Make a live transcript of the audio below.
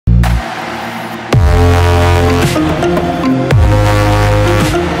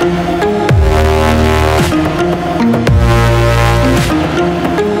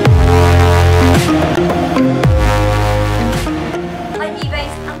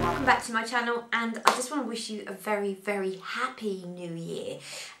welcome back to my channel, and I just want to wish you a very, very happy new year.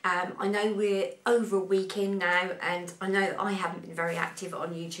 I know we're over a week in now, and I know that I haven't been very active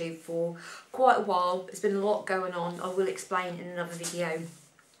on YouTube for quite a while. There's been a lot going on. I will explain in another video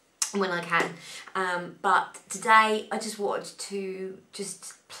when I can, but today I just wanted to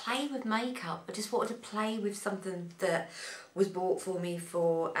play with makeup. I just wanted to play with something that was bought for me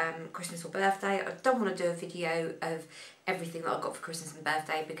for Christmas or birthday. I don't want to do a video of everything that I got for Christmas and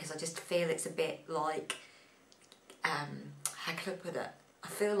birthday because I just feel it's a bit like, how can I put it? I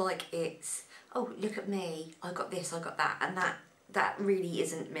feel like it's, oh, look at me, I got this, I got that, and that really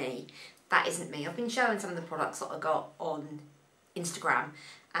isn't me. That isn't me. I've been showing some of the products that I got on Instagram,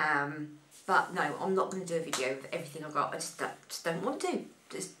 but no, I'm not going to do a video of everything I got. I just don't want to.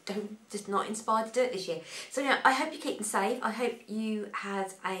 Just not inspired to do it this year. So yeah, I hope you're keeping safe. I hope you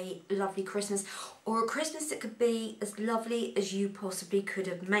had a lovely Christmas, or a Christmas that could be as lovely as you possibly could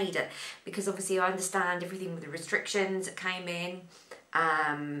have made it. Because obviously I understand everything with the restrictions that came in.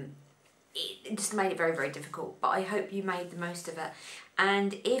 It just made it very, very difficult, but I hope you made the most of it.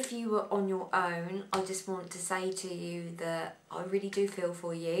 And if you were on your own, I just want to say to you that I really do feel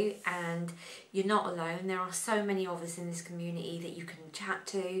for you, and you're not alone. There are so many of us in this community that you can chat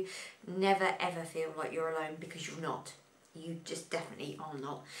to. Never ever feel like you're alone, because you're not. You just definitely are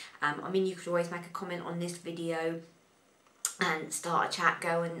not. I mean, you could always make a comment on this video and start a chat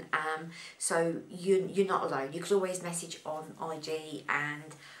going, so you're not alone. You could always message on IG,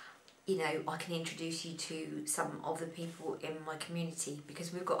 and you know, I can introduce you to some of the people in my community,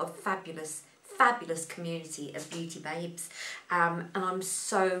 because we've got a fabulous, fabulous community of beauty babes, and I'm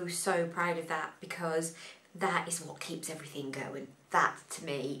so proud of that, because that is what keeps everything going. That to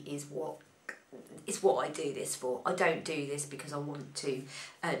me is what I do this for. I don't do this because I want to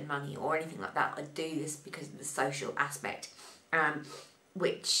earn money or anything like that. I do this because of the social aspect,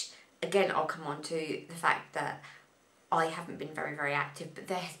 which again I'll come on to the fact that I haven't been very, very active, but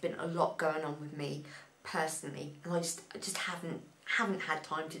there has been a lot going on with me personally, and I just haven't had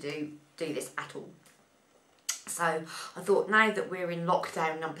time to do this at all. So I thought, now that we're in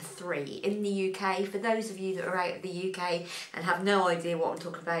lockdown number 3 in the UK, for those of you that are out of the UK and have no idea what I'm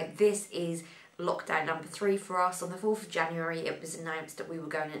talking about, this is lockdown number 3 for us. On the 4th of January it was announced that we were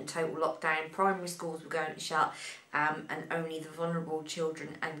going into total lockdown. Primary schools were going to shut, and only the vulnerable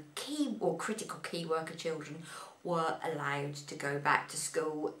children and critical key worker children were allowed to go back to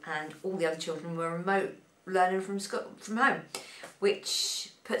school, and all the other children were remote learning from home,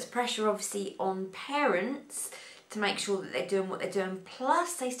 which puts pressure obviously on parents to make sure that they're doing what they're doing,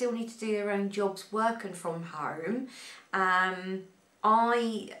 plus they still need to do their own jobs working from home. I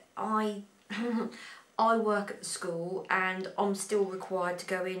work at the school, and I'm still required to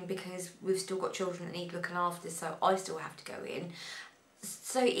go in because we've still got children that need looking after, so I still have to go in.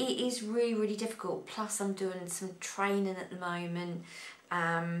 So it is really, really difficult. Plus I'm doing some training at the moment.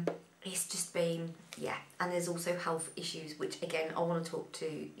 It's just been, yeah, and there's also health issues, which again I want to talk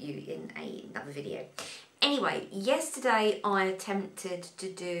to you in another video. Anyway, yesterday I attempted to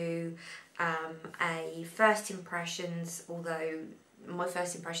do a first impressions, although my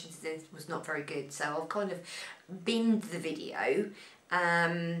first impressions of this was not very good, so I've kind of binned the video.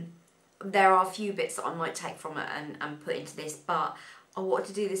 There are a few bits that I might take from it and put into this, but I wanted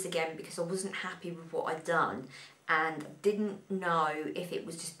to do this again because I wasn't happy with what I'd done, and didn't know if it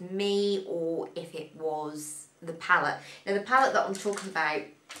was just me or if it was the palette. Now the palette that I'm talking about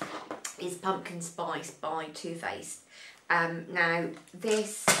is Pumpkin Spice by Too Faced. Now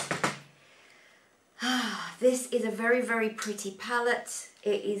this is a very, very pretty palette.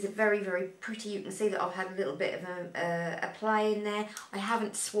 It is very, very pretty. You can see that I've had a little bit of a play in there. I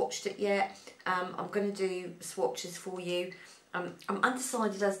haven't swatched it yet. I'm going to do swatches for you. I'm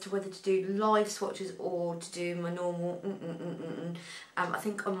undecided as to whether to do live swatches or to do my normal. I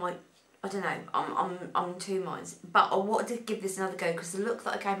think I might. I don't know. I'm in two minds. But I wanted to give this another go because the look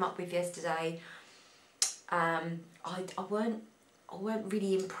that I came up with yesterday, I weren't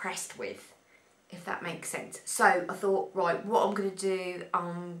really impressed with, if that makes sense. So I thought, right, what I'm going to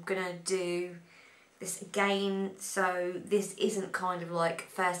do this again. So this isn't kind of like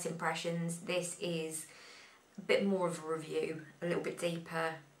first impressions. This is a bit more of a review, a little bit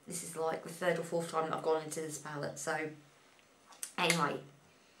deeper. This is like the 3rd or 4th time that I've gone into this palette. So anyway,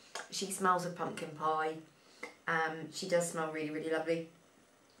 she smells of pumpkin pie. She does smell really, really lovely.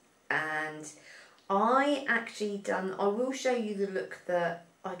 And I will show you the look that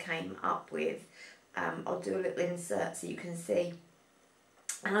I came up with. I'll do a little insert so you can see.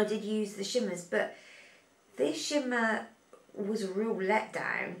 And I did use the shimmers, but this shimmer was a real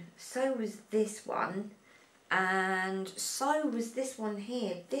letdown. So was this one. and so was this one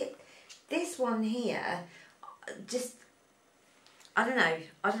here. This one here, just, I don't know.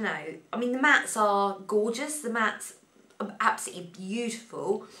 I mean, the mattes are gorgeous, the mattes are absolutely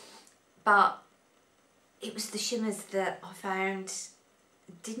beautiful, but it was the shimmers that I found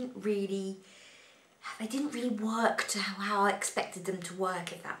didn't really work to how I expected them to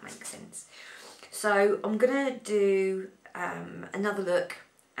work, if that makes sense. So I'm gonna do another look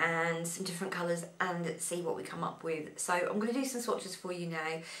and some different colours and see what we come up with. So I'm going to do some swatches for you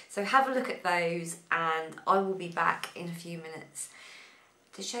now. So have a look at those and I will be back in a few minutes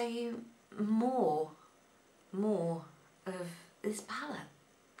to show you more of this palette.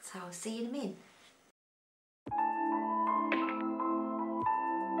 So I'll see you in a minute.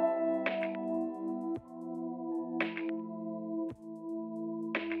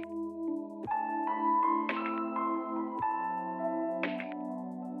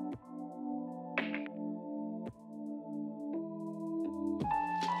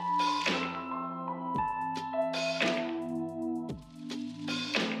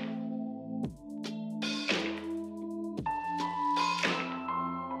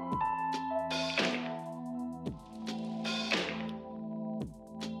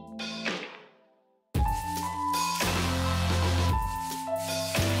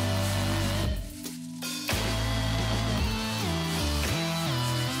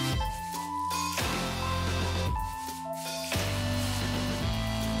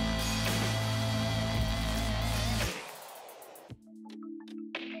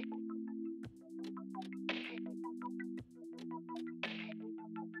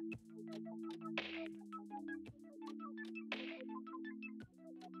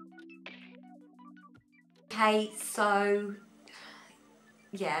 Okay, so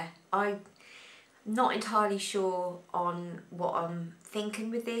yeah, I'm not entirely sure on what I'm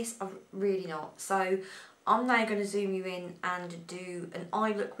thinking with this. I'm really not. So I'm now going to zoom you in and do an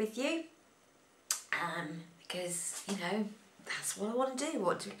eye look with you, because, you know, that's what I want to do. I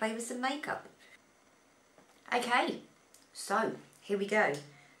want to play with some makeup. Okay, so here we go.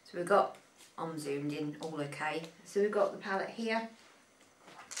 So we've got, I'm zoomed in, all okay. So we've got the palette here.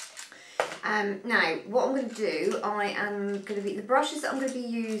 Now, what I'm going to do, the brushes that I'm going to be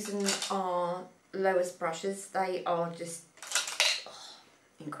using are Lois brushes. They are just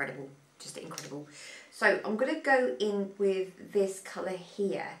incredible, just incredible. So I'm going to go in with this colour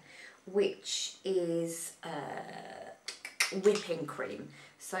here, which is whipping cream.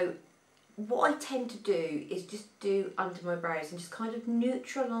 So what I tend to do is just do under my brows and just kind of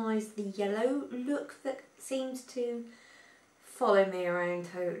neutralise the yellow look that seems to follow me around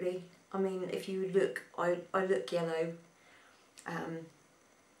totally. I mean, if you look, I look yellow. I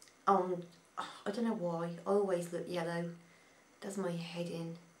don't know why, I always look yellow. Does my head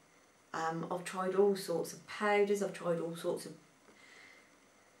in. I've tried all sorts of powders, I've tried all sorts of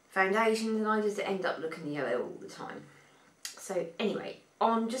foundations, and I just end up looking yellow all the time. So anyway,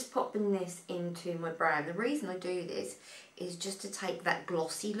 I'm just popping this into my brow. The reason I do this is just to take that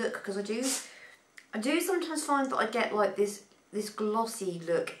glossy look, because I do sometimes find that I get like this glossy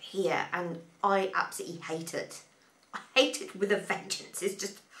look here, and I absolutely hate it. I hate it with a vengeance. It's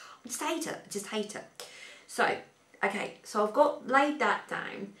just, I just hate it. So, okay, so I've got laid that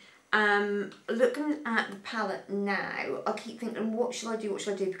down. Looking at the palette now, I keep thinking, what should I do,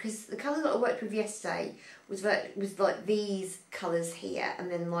 because the colour that I worked with yesterday was like these colours here, and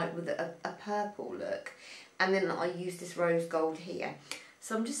then like with a purple look, and then I used this rose gold here.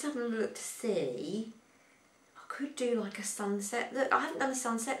 So I'm just having a look to see. Could do like a sunset look. I haven't done a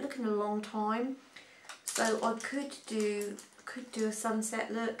sunset look in a long time, so I could do a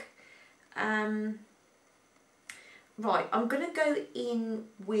sunset look. Right, I'm gonna go in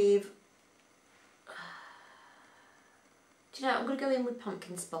with. Do you know? I'm gonna go in with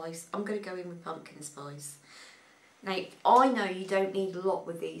pumpkin spice. Now I know you don't need a lot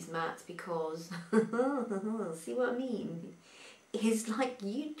with these mattes because see what I mean? It's like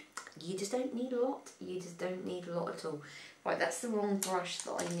you just don't need a lot. You just don't need a lot at all. Right, that's the wrong brush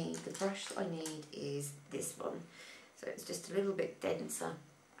that I need. The brush that I need is this one. So it's just a little bit denser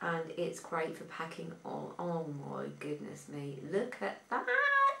and it's great for packing on. Oh my goodness me. Look at that.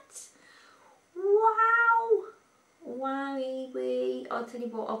 Wow. Wowie wee. I'll tell you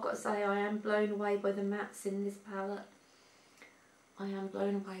what, I've got to say, I am blown away by the mattes in this palette. I am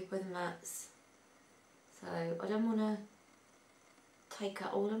blown away by the mattes. So I don't want to take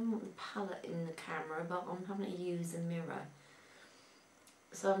out all of the palette in the camera, but I'm having to use a mirror.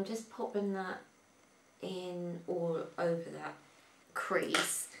 So I'm just popping that in all over that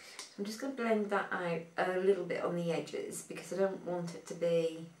crease. I'm just going to blend that out a little bit on the edges because I don't want it to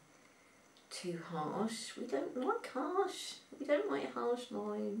be too harsh. We don't like harsh. We don't like harsh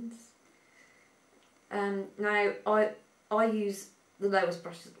lines. Now I use the lowest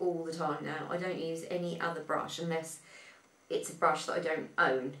brushes all the time now. I don't use any other brush unless it's a brush that I don't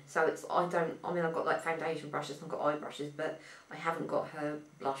own. So I mean I've got like foundation brushes and I've got eye brushes, but I haven't got her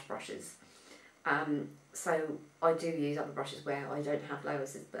blush brushes. So I do use other brushes where I don't have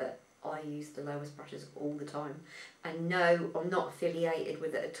lowers, but I use the lowest brushes all the time. And no, I'm not affiliated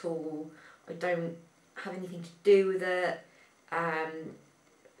with it at all. I don't have anything to do with it.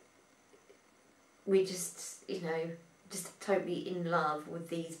 We just, you know, just totally in love with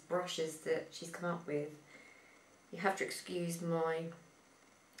these brushes that she's come up with. You have to excuse my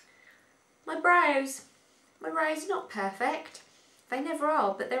brows. My brows are not perfect. They never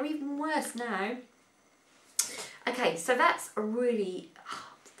are, but they're even worse now. Okay, so that's a really,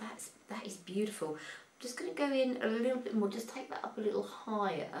 that is beautiful. I'm just going to go in a little bit more, just take that up a little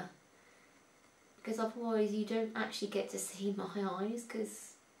higher, because otherwise you don't actually get to see my eyes,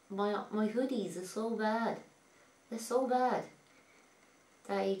 because my hoodies are so bad. They're so bad.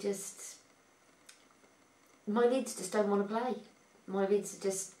 They just, my lids just don't want to play. My lids are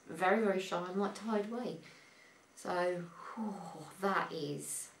just very, very shy and like to hide away. So, that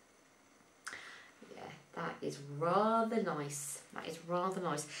is rather nice. That is rather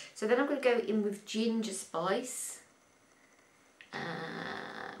nice. So then I'm going to go in with ginger spice,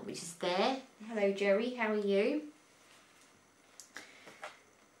 which is there. Hello Jerry, how are you?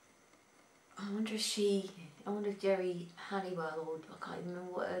 I wonder if Jerry Halliwell, or I can't even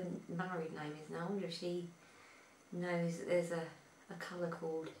remember what her married name is now. I wonder if she knows that there's a colour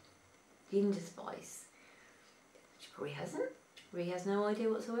called ginger spice. She probably hasn't. She probably has no idea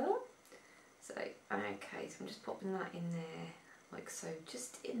whatsoever. So, okay, so I'm just popping that in there, like so,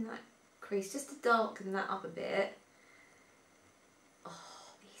 just in that crease, just to darken that up a bit. Oh,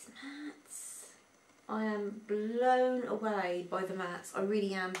 these mattes. I am blown away by the mattes. I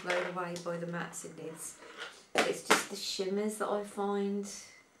really am blown away by the mattes in this. It's just the shimmers that I find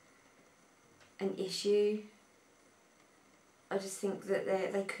an issue. I just think that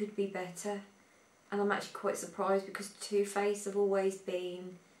they could be better. And I'm actually quite surprised, because Too Faced have always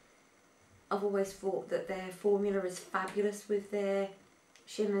been, I've always thought that their formula is fabulous with their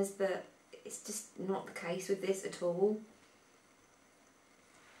shimmers, but it's just not the case with this at all.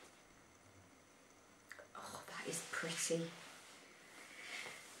 Oh, that is pretty.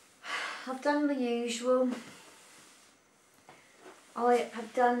 I've done the usual. I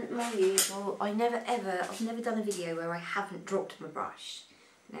have done my usual. I've never done a video where I haven't dropped my brush.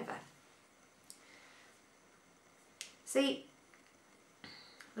 Never. See,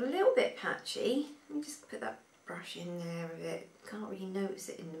 a little bit patchy. Let me just put that brush in there a bit. Can't really notice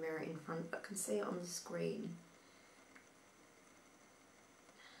it in the mirror in front, but I can see it on the screen.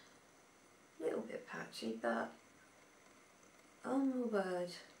 A little bit patchy, but oh my word,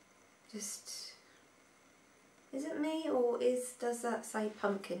 just, is it me, or does that say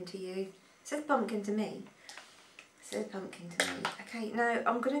pumpkin to you? It says pumpkin to me. It says pumpkin to me. Okay, now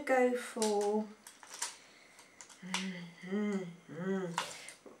I'm gonna go for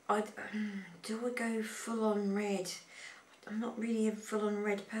do I go full on red? I'm not really a full on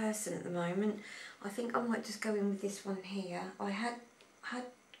red person at the moment. I think I might just go in with this one here.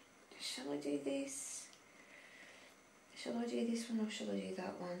 Shall I do this? Shall I do this one or shall I do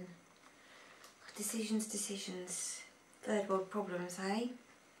that one? Decisions. Third world problems, eh?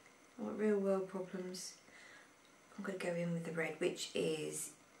 What real world problems? I'm going to go in with the red, which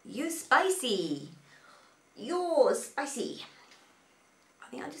is You're Spicy. You're Spicy. I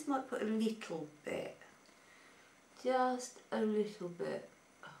think I just might put a little bit. Just a little bit.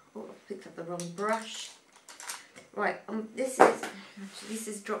 Oh, I picked up the wrong brush. Right, this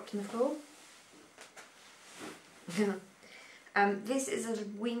is dropped on the floor. This is a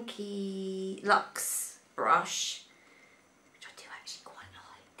Winky Luxe brush, which I do actually quite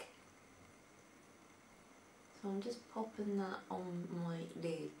like. So I'm just popping that on my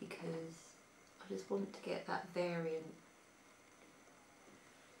lid because I just want to get that variant.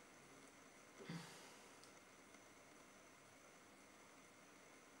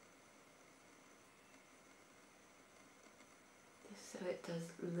 Just so it does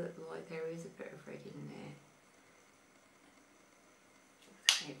look like there is a bit of red in there.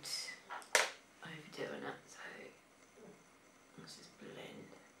 Without overdoing it, so let's just blend.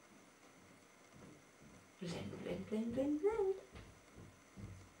 Blend.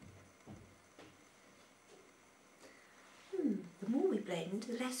 The more we blend,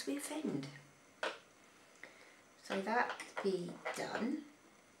 the less we offend. So that be done.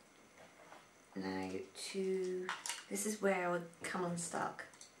 Now this is where I would come unstuck.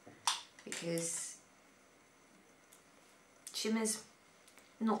 because shimmers,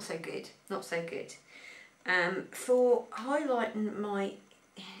 not so good, not so good. For highlighting my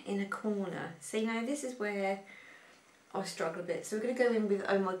inner corner, see now this is where I struggle a bit. So we're going to go in with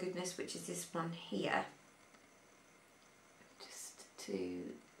Oh My Goodness, which is this one here, just to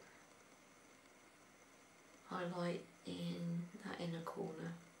highlight in that inner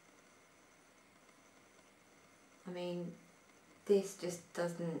corner. I mean, this just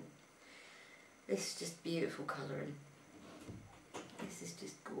doesn't, this is just beautiful colouring. This is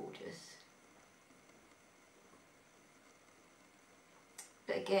just gorgeous.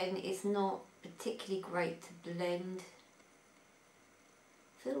 But again, it's not particularly great to blend.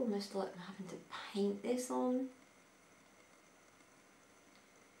 I feel almost like I'm having to paint this on.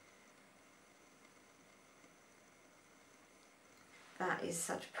 That is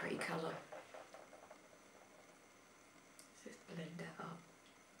such a pretty colour. Let's just blend it up.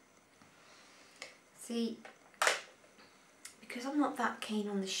 See, because I'm not that keen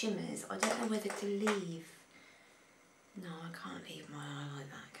on the shimmers, I don't know whether to leave. No, I can't leave my eye like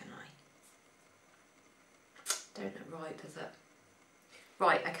that, can I? Don't look right, does it?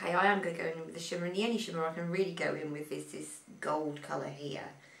 Right, okay, I am going to go in with the shimmer, and the only shimmer I can really go in with is this gold colour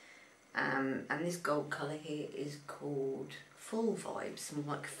here. And this gold colour here is called Full Vibes. Some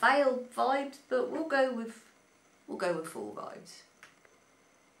like failed vibes, but we'll go with Full Vibes.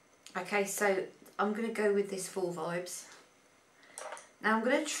 Okay, so I'm going to go with this Full Vibes. Now I'm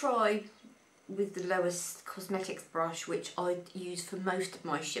going to try with the lowest cosmetics brush, which I use for most of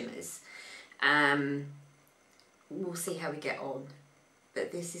my shimmers. We'll see how we get on.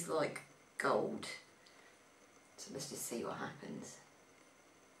 But this is like gold. So let's just see what happens.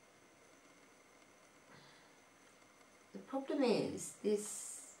 The problem is this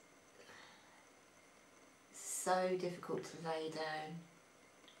is so difficult to lay down.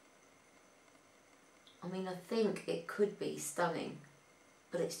 I mean, I think it could be stunning,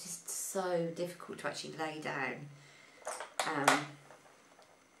 but it's just so difficult to actually lay down. I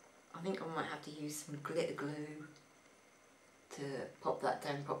think I might have to use some glitter glue to pop that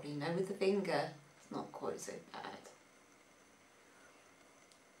down properly. No, with the finger, it's not quite so bad.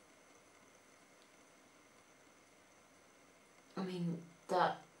 I mean,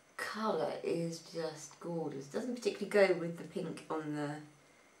 that colour is just gorgeous. Doesn't particularly go with the pink on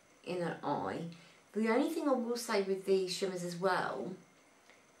the inner eye. The only thing I will say with these shimmers as well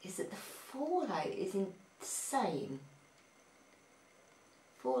is that the fallout is insane.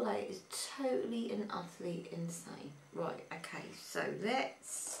 Fallout is totally and utterly insane. Right, okay, so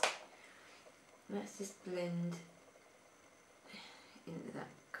let's just blend into that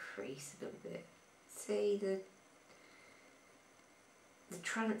crease a little bit. See the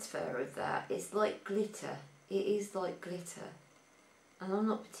transfer of that, it's like glitter. It is like glitter. And I'm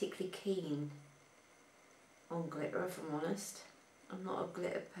not particularly keen on glitter, if I'm honest. I'm not a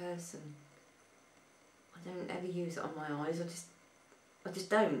glitter person. I don't ever use it on my eyes. I just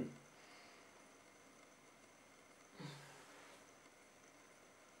don't.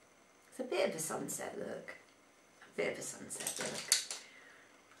 It's a bit of a sunset look. A bit of a sunset look.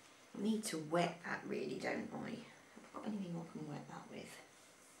 I need to wet that really, don't I? Have I got anything I can wet that with?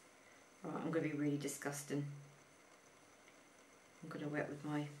 Right, I'm going to be really disgusting. I'm going to wet with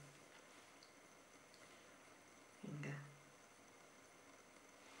my finger.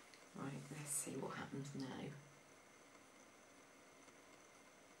 Right, let's see what happens now.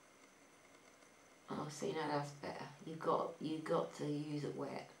 Oh, see, now that's better. You got to use it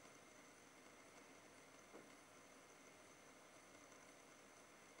wet.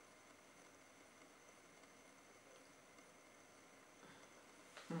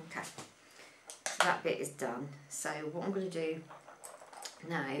 Okay, so that bit is done. So what I'm going to do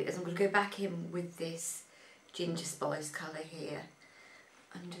now is I'm going to go back in with this ginger spice colour here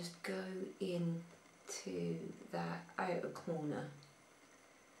and just go into that outer corner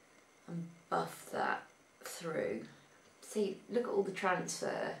and buff that through. See, look at all the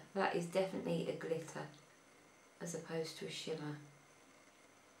transfer. That is definitely a glitter as opposed to a shimmer.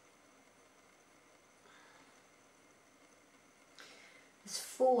 This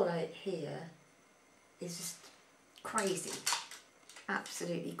fallout here is just crazy,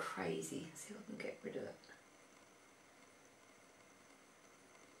 absolutely crazy. Let's see if I can get rid of it.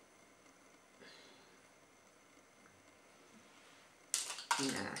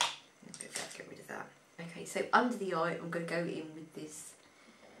 Nah, get rid of that. Okay, so under the eye, I'm going to go in with this.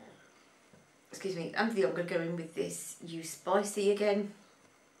 Excuse me, under the eye, I'm going to go in with this Use Spicy again,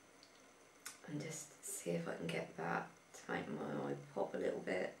 and just see if I can get that to make my eye pop a little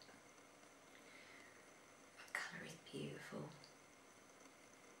bit. That colour is beautiful.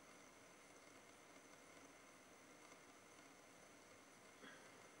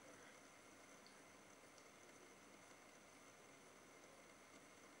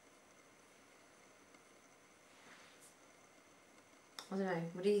 I don't know,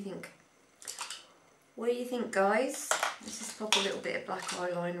 what do you think? What do you think, guys? Let's just pop a little bit of black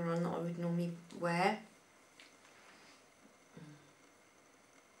eyeliner on that I would normally wear.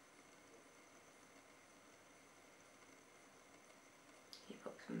 You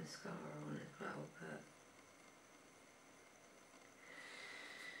pop some mascara on as well, but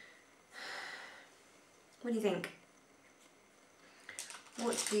what do you think?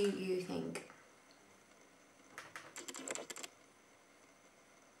 What do you think?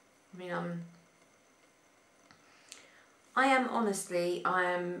 I mean, I am honestly, I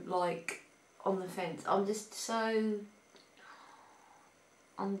am like on the fence. I'm just so,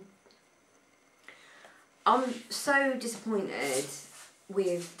 I'm so disappointed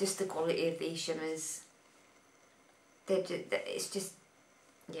with just the quality of these shimmers. They're just, it's just,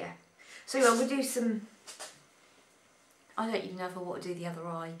 yeah. So yeah, we'll do some, I don't even know if I want to do the other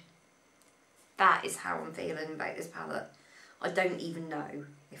eye. That is how I'm feeling about this palette. I don't even know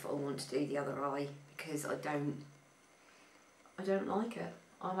if I want to do the other eye because I don't like it.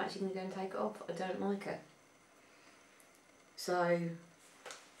 I'm actually going to go and take it off. I don't like it. So,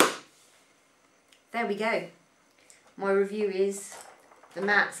 there we go. My review is the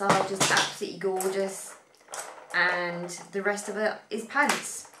mattes are just absolutely gorgeous and the rest of it is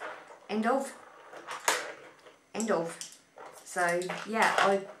pants. End of. End of. So, yeah,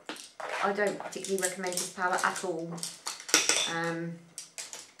 I don't particularly recommend this palette at all.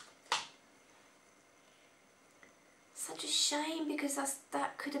 Such a shame because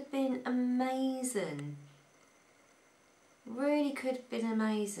that could have been amazing. Really could have been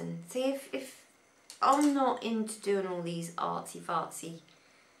amazing. See, if I'm not into doing all these artsy fartsy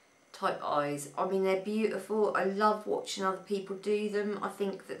type eyes, I mean they're beautiful. I love watching other people do them. I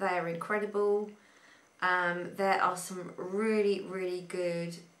think that they are incredible. There are some really, really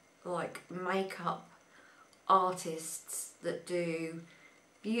good like makeup artists that do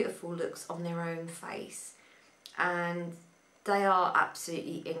beautiful looks on their own face and they are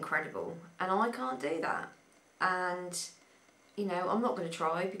absolutely incredible and I can't do that, and you know I'm not going to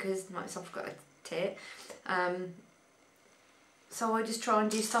try because myself got a tit, so I just try and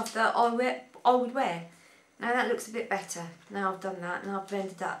do stuff that I would wear. Now that looks a bit better. Now I've done that, now I've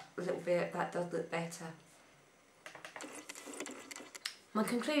blended that a little bit, that does look better. My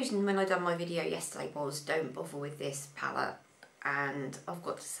conclusion when I done my video yesterday was don't bother with this palette, and I've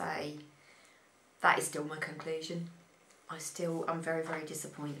got to say that is still my conclusion. I'm very, very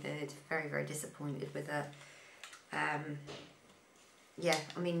disappointed, very, very disappointed with it. Yeah,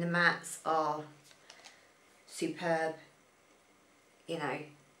 I mean the mattes are superb, you know,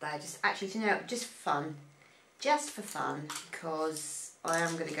 they're just actually, you know, just fun, just for fun, because I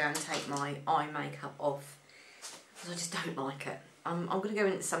am going to go and take my eye makeup off because I just don't like it. I'm going to go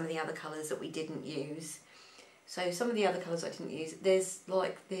into some of the other colours that we didn't use. So some of the other colours I didn't use, there's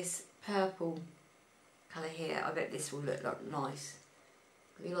like this purple colour here. I bet this will look like nice.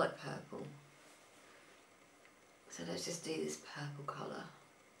 We like purple. So let's just do this purple colour.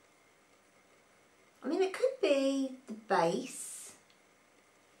 I mean it could be the base.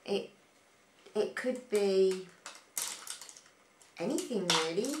 It could be anything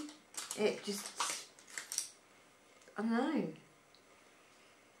really. It just, I don't know.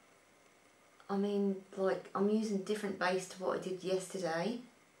 I mean, like, I'm using different base to what I did yesterday.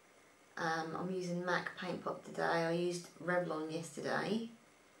 I'm using MAC Paint Pot today. I used Revlon yesterday.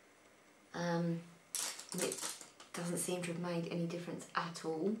 It doesn't seem to have made any difference at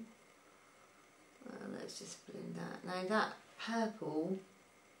all. Let's just blend that. Now that purple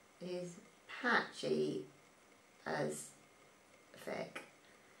is patchy as feck.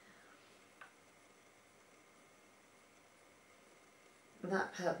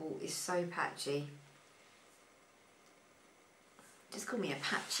 That purple is so patchy. Just call me a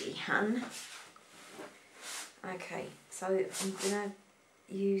patchy hun. Okay, so I'm gonna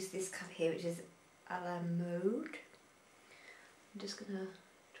use this colour here, which is a la mode. I'm just gonna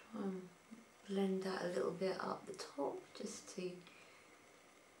try and blend that a little bit up the top, just to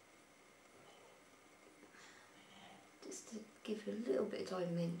give it a little bit of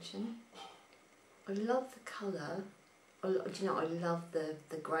dimension. I love the colour. Do you know, I love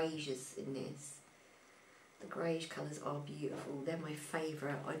the greys in this. The greyish colours are beautiful. They're my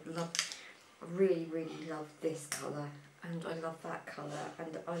favourite. I really, really love this colour, and I love that colour,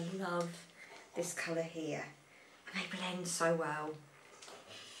 and I love this colour here. And they blend so well.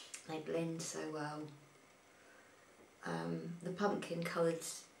 They blend so well. The pumpkin coloured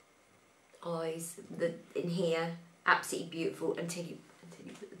eyes in here, absolutely beautiful until you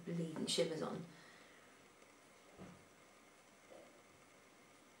put the bleeding shimmers on.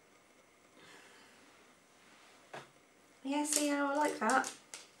 Yeah, see how I like that?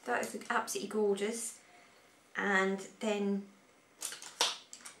 That is absolutely gorgeous. And then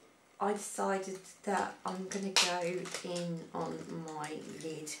I decided that I'm going to go in on my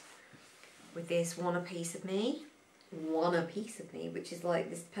lid with this One a Piece of Me. One a Piece of Me, which is like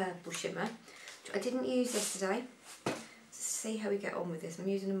this purple shimmer, which I didn't use yesterday. Let's see how we get on with this. I'm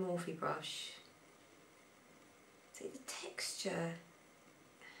using a Morphe brush. See the texture?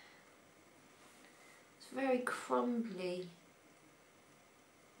 It's very crumbly.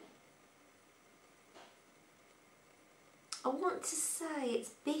 I want to say it's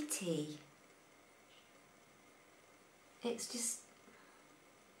bitty. It's just...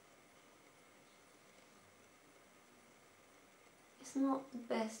 it's not the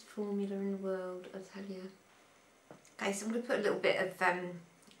best formula in the world, I tell you. Okay, so I'm going to put a little bit of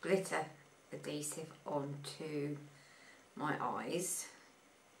glitter adhesive onto my eyes.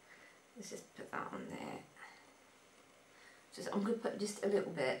 Let's just put that on there. I'm going to put just a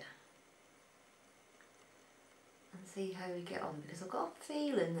little bit and see how we get on, because I've got a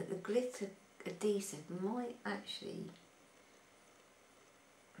feeling that the glitter adhesive might actually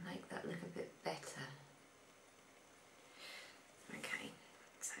make that look a bit better. Okay,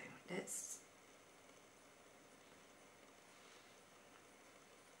 so let's...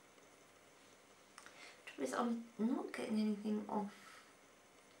 the trouble is I'm not getting anything off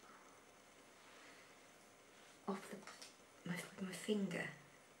my finger.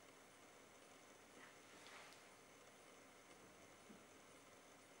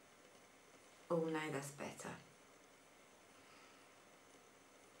 Oh no, that's better.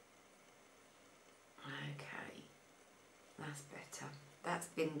 Okay, that's better. That's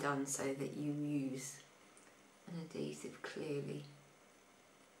been done so that you use an adhesive clearly,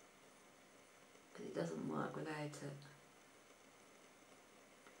 because it doesn't work without it.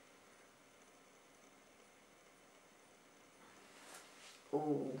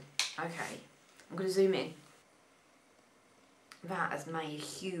 Oh, okay. I'm going to zoom in. That has made a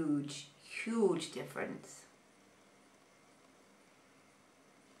huge, huge difference.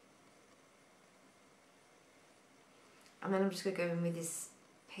 And then I'm just going to go in with this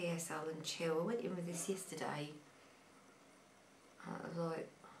PSL and Chill. I went in with this yesterday. And I was like,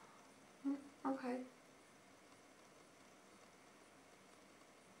 okay.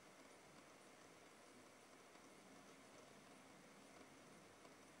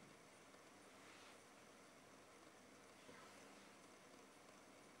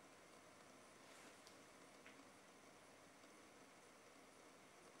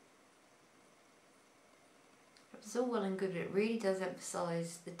 It's all well and good, but it really does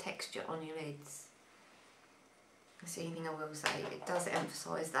emphasise the texture on your lids. That's the only thing I will say. It does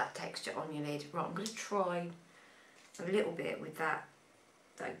emphasise that texture on your lid. Right, I'm going to try a little bit with that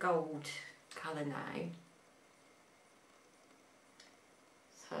gold colour now.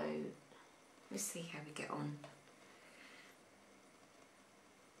 So let's see how we get on.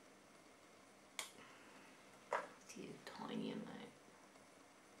 See a tiny amount.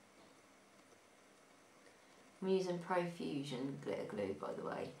 I'm using Profusion glitter glue, by the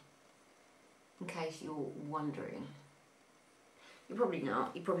way, in case you're wondering. You're probably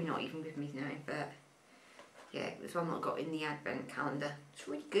not even with me now, but yeah, it was one that I got in the advent calendar. It's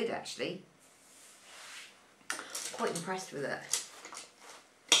really good actually. Quite impressed with it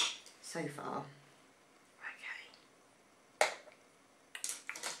so far. Okay.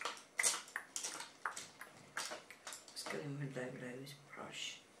 Let's go in with Lolo's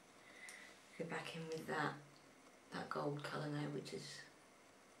brush. Go back in with that gold colour now, which is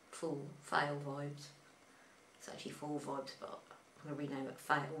full Fail Vibes. It's actually Full Vibes, but I'm going to rename it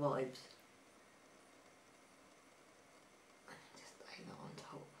Fail Vibes. And just lay that on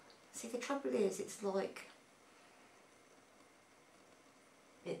top. See, the trouble is, it's like,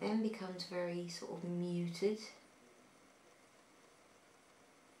 it then becomes very sort of muted.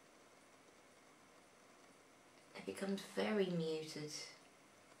 It becomes very muted.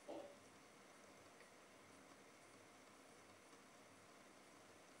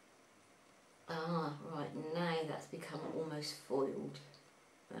 Ah, right, now that's become almost foiled.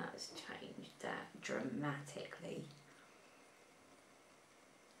 That's changed that dramatically.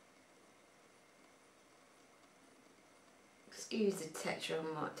 Excuse the texture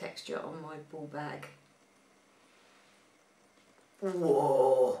on my ball bag.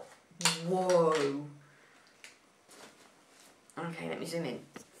 Whoa! Whoa! Okay, let me zoom in.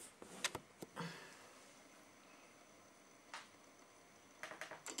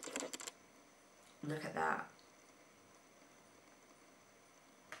 Look at that.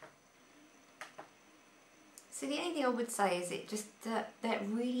 So the only thing I would say is it just that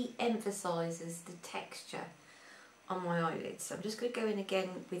really emphasises the texture on my eyelids. So I'm just going to go in again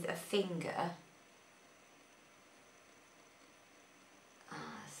with a finger.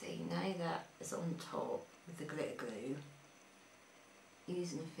 See, now that is on top with the glitter glue,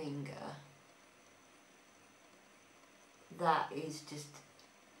 using a finger, that is just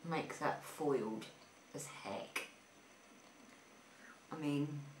makes that foiled as heck. I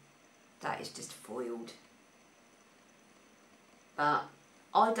mean, that is just foiled. But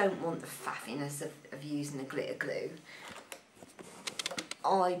I don't want the faffiness of using a glitter glue.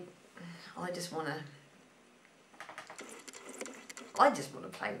 I just want to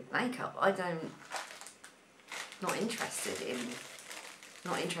play with makeup. Not interested in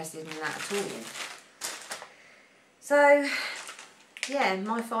that at all. So yeah,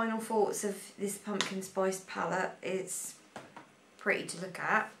 my final thoughts of this pumpkin spice palette, it's pretty to look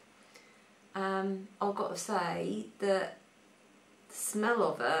at. I've got to say that the smell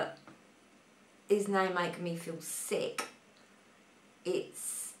of it is now making me feel sick.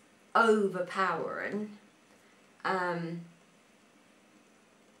 It's overpowering.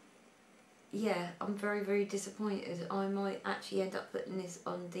 Yeah, I'm very, very disappointed. I might actually end up putting this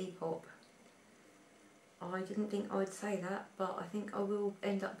on Depop. I didn't think I would say that, but I think I will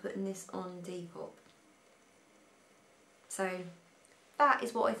end up putting this on Depop. So that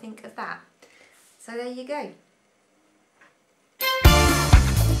is what I think of that. So there you go.